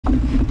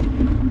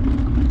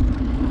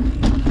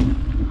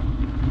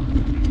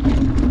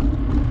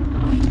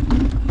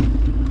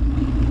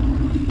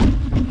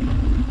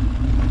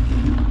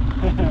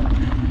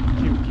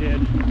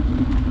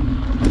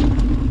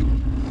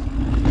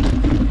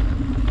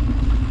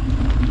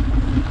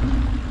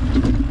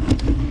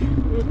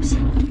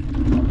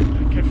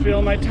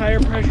while my tire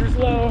pressure's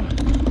low.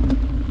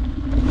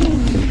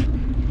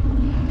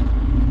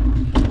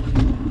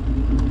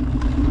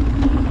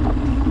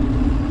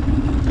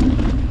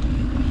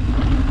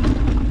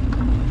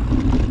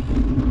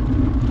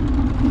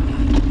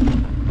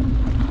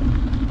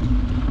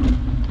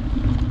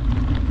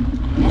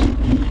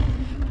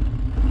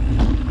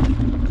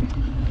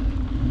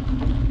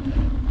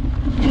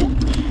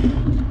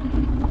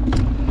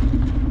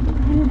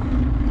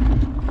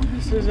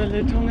 This is a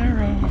little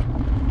narrow.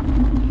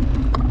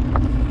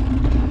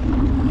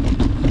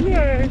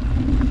 Yay!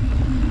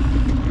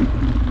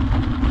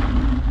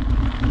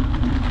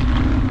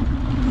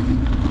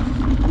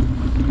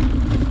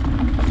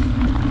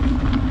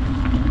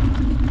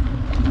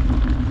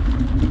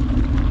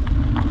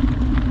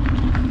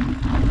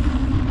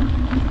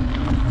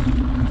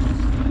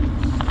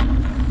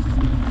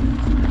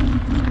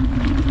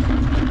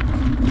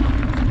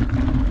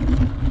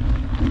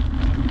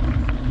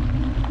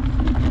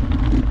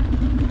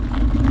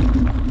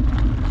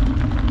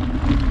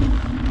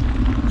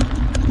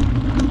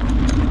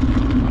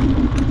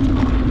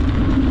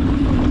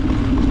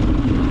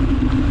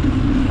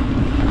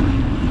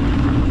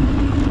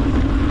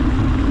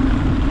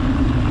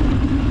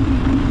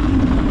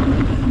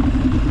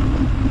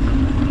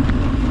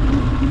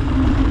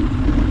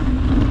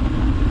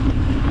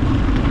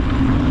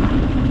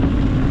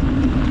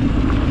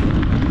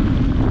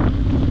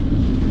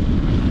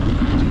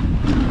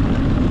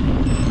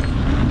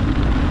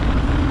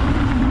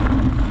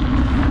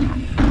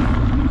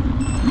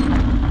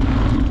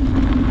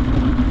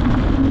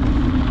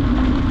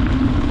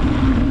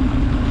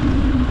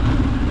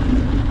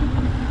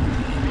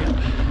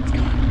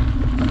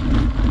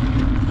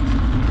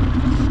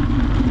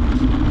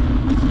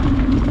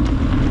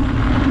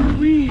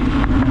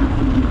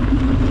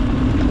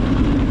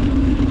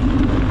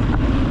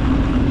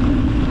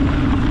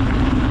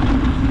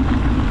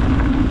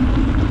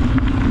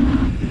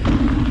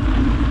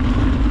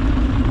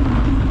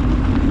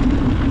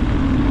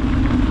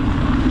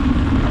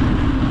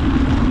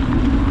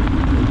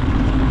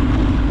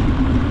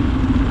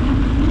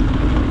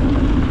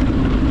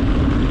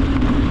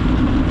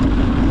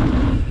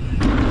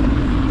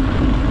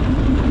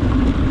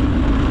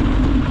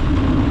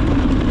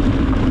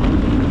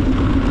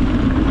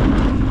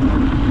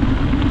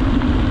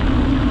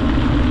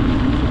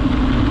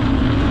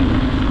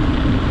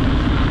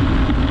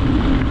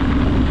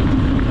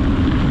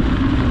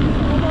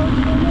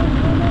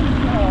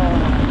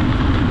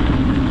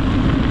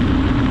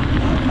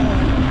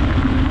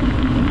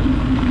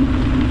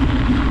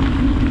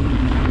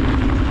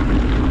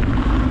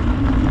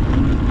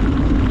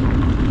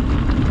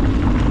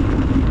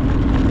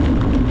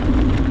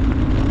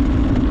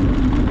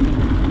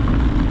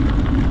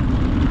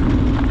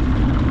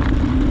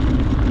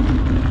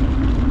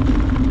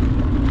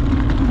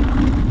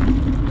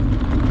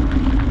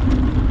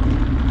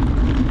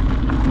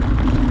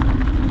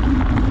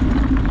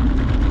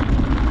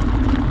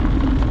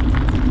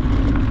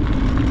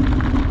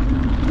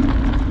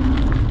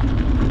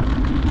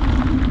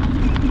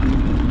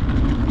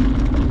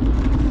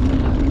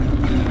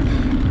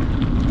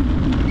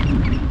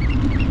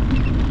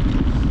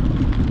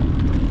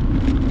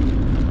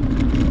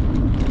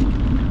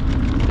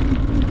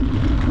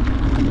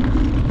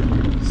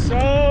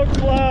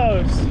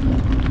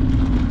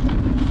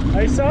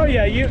 I saw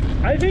you.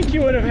 I think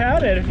you would have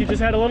had it if you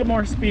just had a little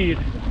more speed.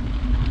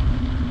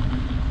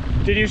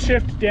 Did you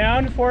shift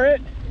down for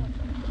it?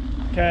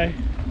 Okay.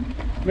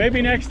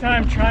 Maybe next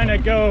time trying to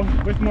go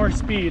with more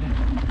speed.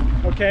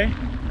 Okay?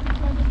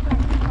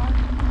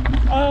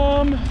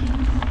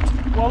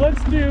 Well,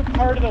 let's do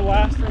part of the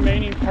last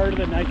remaining part of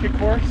the naked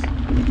course.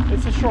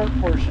 It's a short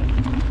portion.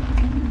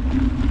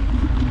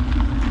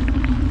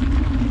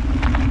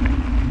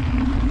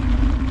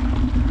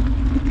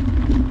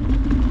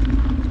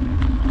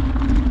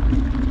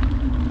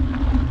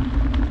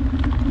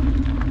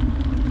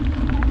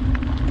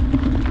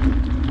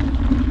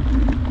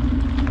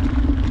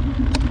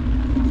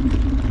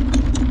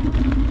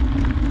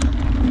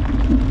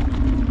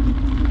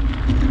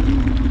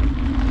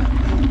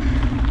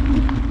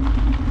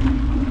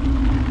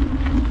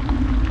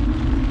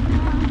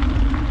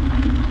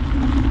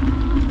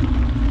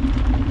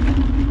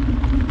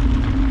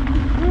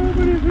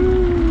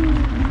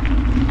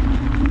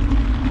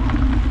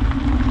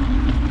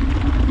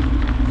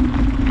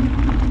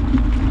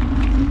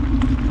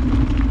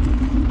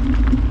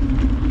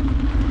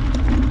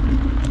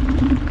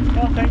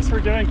 Thanks for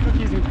doing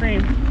cookies and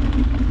cream,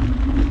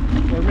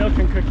 or milk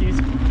and cookies.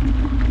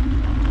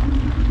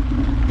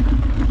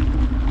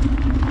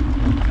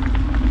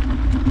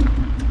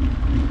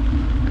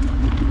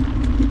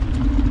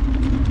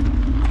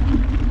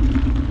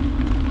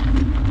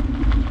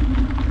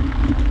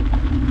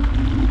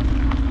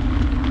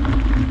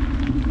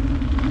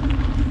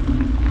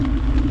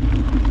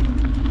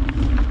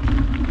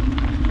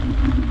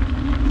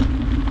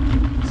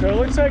 So it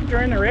looks like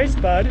during the race,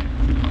 bud,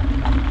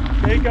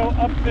 they go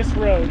up this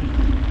road.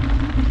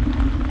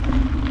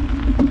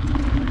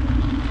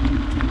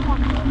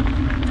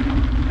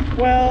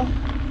 Well,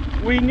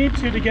 we need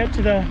to get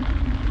to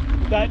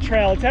that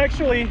trail. It's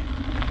actually,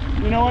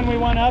 you know, when we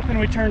went up and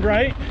we turned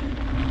right,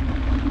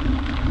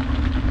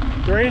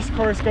 the race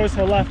course goes to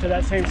the left of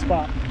that same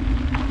spot.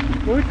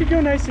 But we could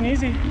go nice and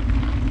easy.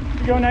 We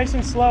could go nice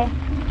and slow.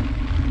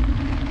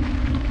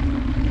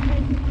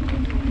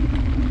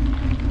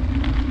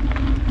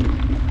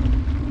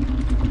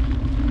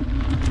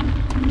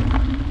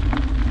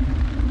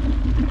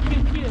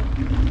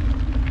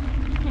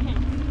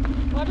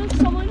 What if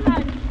someone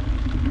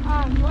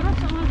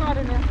brought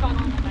a Nerf gun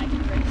on the Manti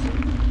Race?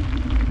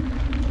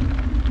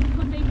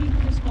 Would they be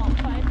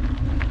disqualified?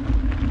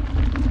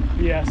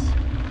 Yes.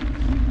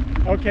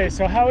 Okay,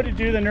 so how would it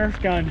do the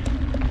Nerf gun?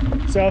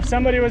 So if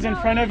somebody was in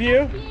front of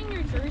you... Be in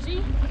your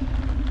jersey,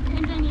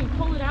 and then you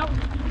pull it out.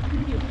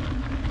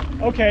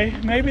 Okay,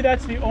 maybe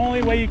that's the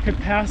only way you could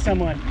pass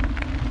someone.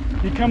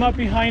 You come up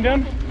behind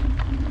them,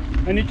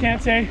 and you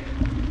can't say,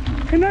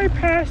 "Can I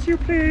pass you,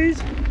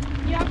 please?"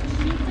 You have to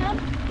shoot them.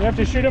 You have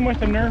to shoot them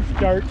with a Nerf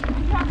dart. You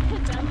have to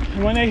hit them.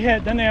 And when they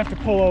hit, then they have to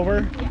pull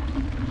over.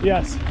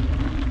 Yeah. Yes.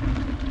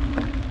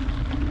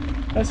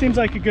 That seems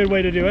like a good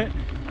way to do it.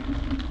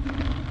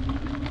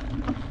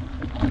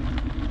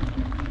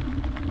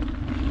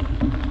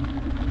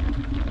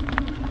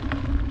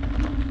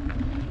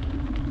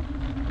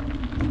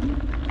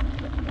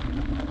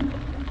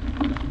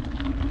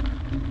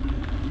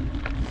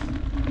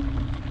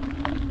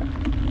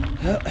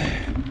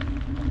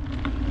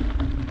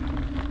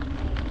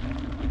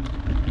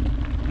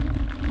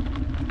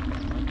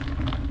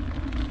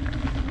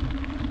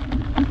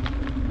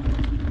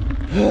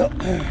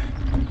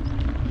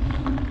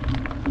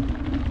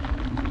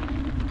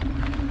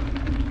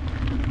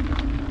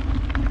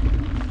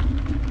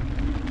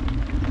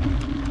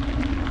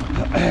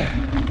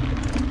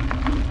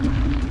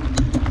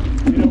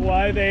 You know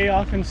why they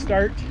often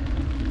start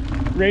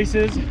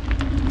races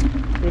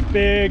with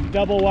big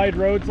double wide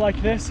roads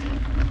like this,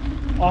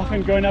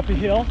 often going up a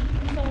hill?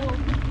 So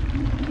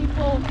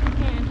people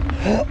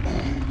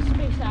can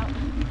space out.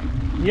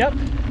 Yep.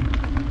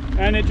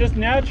 And it just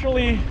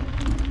naturally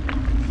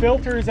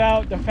filters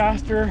out the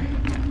faster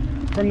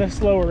from the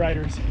slower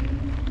riders.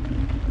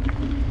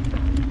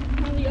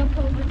 On the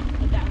uphill versus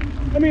the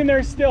down. I mean,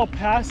 they're still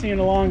passing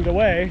along the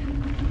way,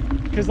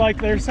 because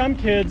like there's some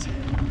kids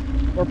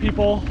or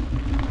people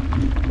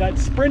that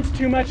sprint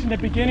too much in the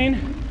beginning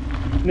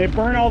and they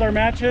burn all their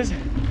matches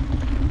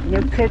and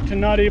they're cooked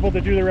and not able to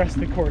do the rest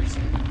of the course.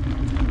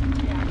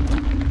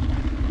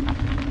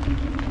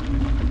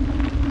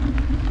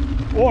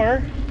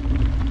 Or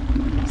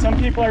some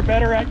people are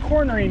better at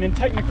cornering and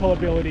technical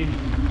ability.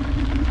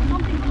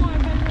 Some people are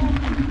better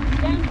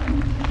at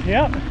downhill.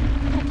 Yep.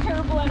 They're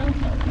terrible at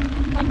uphill,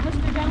 like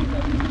Mr.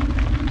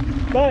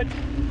 Downhill. But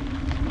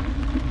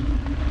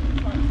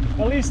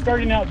at least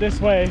starting out this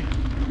way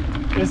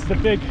is the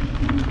big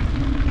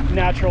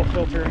natural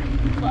filter.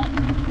 But.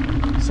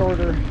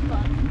 Sorter.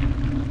 But.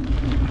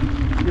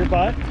 Your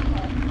butt.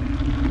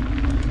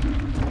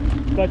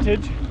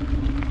 Buttage.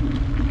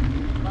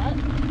 But.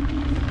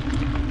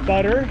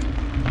 Butter.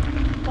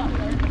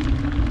 Butler.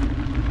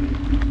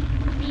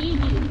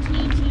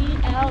 B-U-T-T-L-E-R.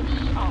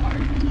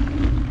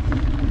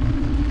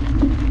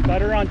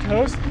 Butter on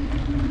toast?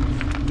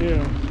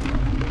 Ew.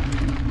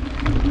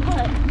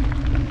 But.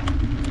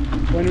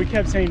 When we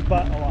kept saying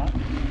butt a lot.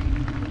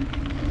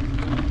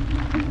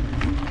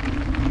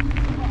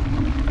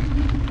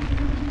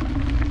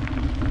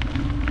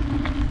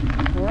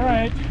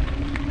 Alright.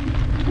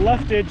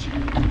 Leftage.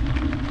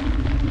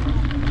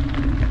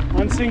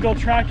 On single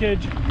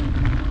trackage.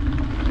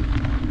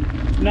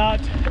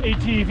 Not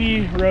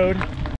ATV road.